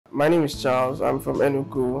My name is Charles. I'm from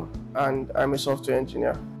Enugu and I'm a software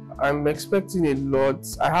engineer. I'm expecting a lot.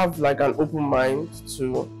 I have like an open mind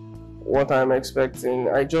to what I'm expecting.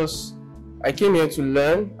 I came here to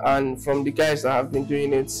learn, and from the guys that have been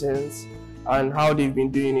doing it since, and how they've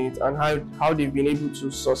been doing it, and how they've been able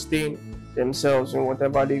to sustain themselves in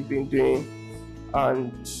whatever they've been doing,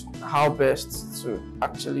 and how best to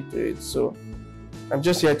actually do it. So I'm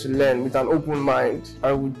just here to learn with an open mind.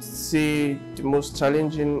 I would say the most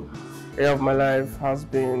challenging area of my life has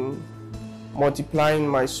been multiplying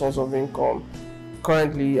my source of income.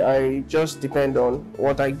 Currently, I just depend on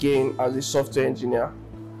what I gain as a software engineer.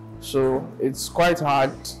 So it's quite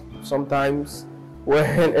hard sometimes,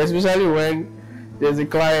 especially when there's a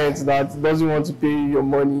client that doesn't want to pay you your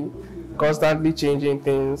money, constantly changing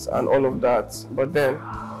things and all of that. But then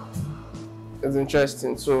it's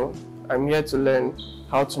interesting. So I'm here to learn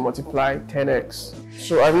how to multiply 10x.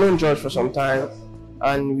 So I've known George for some time,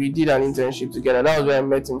 and we did an internship together. That was where I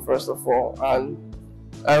met him first of all, and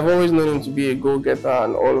I've always known him to be a go-getter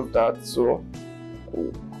and all of that. So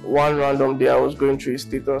one random day I was going through his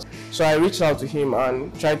status, so I reached out to him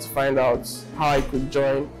and tried to find out how I could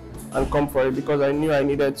join and come for it, because I knew I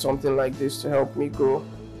needed something like this to help me grow.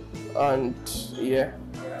 And yeah,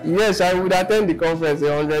 yes, I would attend the conference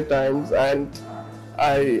 100 times, and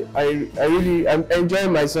I'm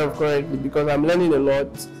enjoying myself currently because I'm learning a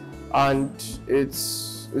lot, and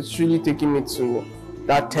it's really taking me to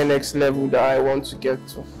that 10x level that I want to get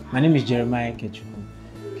to. My name is Jeremiah Kechuku.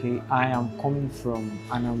 Okay, I am coming from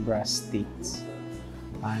Anambra State,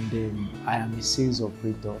 and I am a sales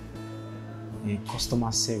operator in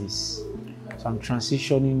customer service. So I'm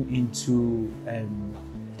transitioning into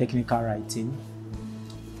technical writing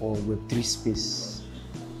for Web3 space.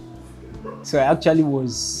 So I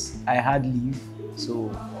had leave,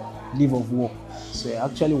 so leave of work. So I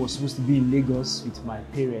actually was supposed to be in Lagos with my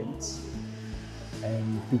parents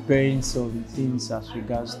and preparing some things as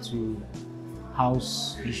regards to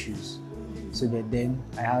house issues. So that then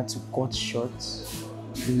I had to cut short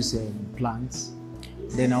those plans.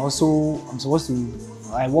 Then I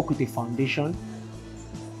work with a foundation,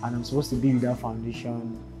 and I'm supposed to be with that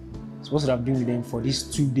foundation. I'm supposed to have been with them for these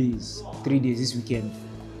 2 days, 3 days this weekend.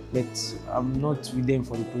 But I'm not with them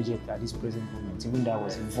for the project at this present moment, even though I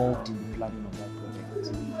was involved in the planning of that project.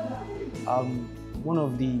 One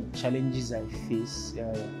of the challenges I face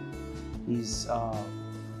is,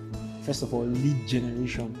 first of all, lead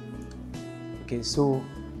generation. Okay, so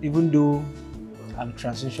even though I'm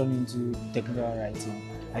transitioning into technical writing,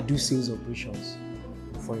 I do sales operations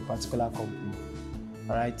for a particular company.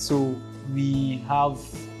 All right, so we have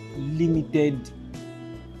limited.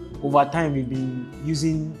 Over time, we've been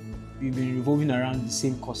revolving around the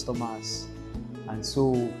same customers, and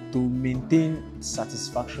so to maintain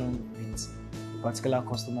satisfaction with a particular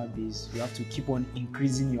customer base, you have to keep on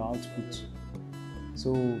increasing your output.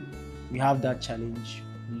 So we have that challenge,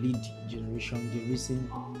 lead generation, generating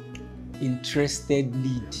interested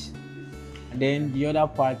lead. And then the other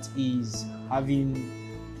part is having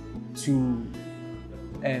to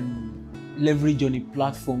leverage on a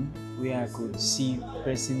platform where I could see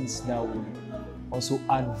persons that will also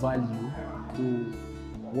add value to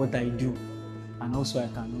what I do, and also I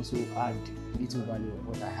can also add little value of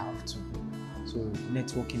what I have too. So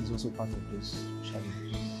networking is also part of those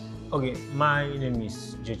challenges. Okay, my name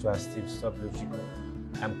is Joshua Steve Stoplogico.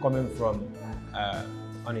 I'm coming from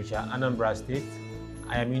Onitsha, Anambra State.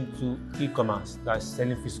 I am into e-commerce, that's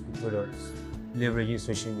selling physical products, leveraging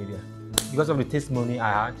social media. Because of the testimony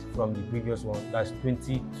I had from the previous one, that's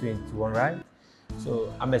 2021, right?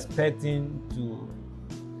 So I'm expecting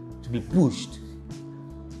to be pushed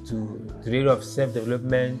to the area of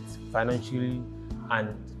self-development, financially,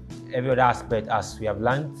 and every other aspect, as we have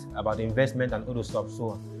learned about investment and other stuff.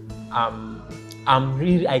 So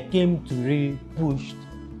I came to really push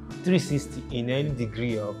 360 in any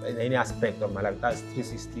degree in any aspect of my life. That's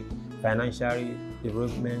 360, financially,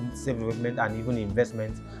 development, self-development, and even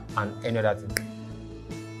investment and any other thing.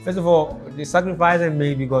 First of all, the sacrifice I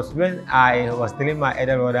made, because when I was telling my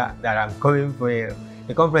elder brother that I'm coming for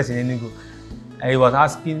a conference in Enugu, he was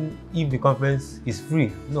asking if the conference is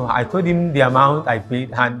free. No, I told him the amount I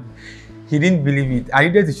paid, and he didn't believe it. I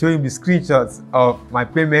needed to show him the screenshots of my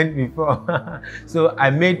payment before. So I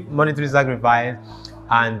made monetary sacrifice,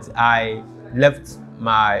 and I left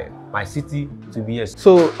my city to be here.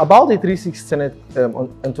 So about the 360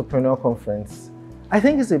 Entrepreneur Conference, I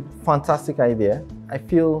think it's a fantastic idea. I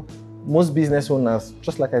feel most business owners,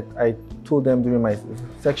 just like I told them during my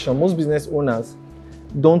section, most business owners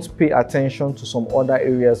don't pay attention to some other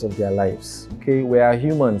areas of their lives. Okay, we are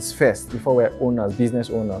humans first before we're owners, business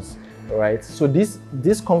owners. right? So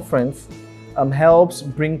this conference helps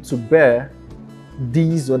bring to bear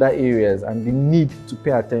these other areas and the need to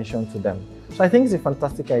pay attention to them. So I think it's a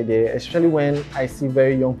fantastic idea, especially when I see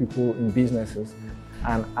very young people in businesses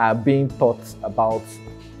and are being taught about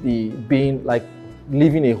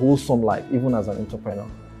living a wholesome life, even as an entrepreneur.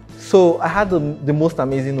 So I had the most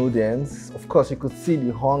amazing audience. Of course, you could see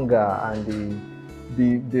the hunger and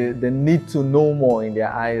the need to know more in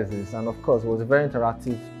their eyes. And of course, it was a very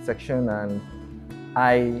interactive section, and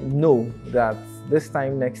I know that this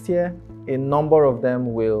time next year, a number of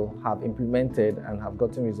them will have implemented and have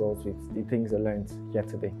gotten results with the things they learned here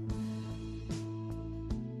today.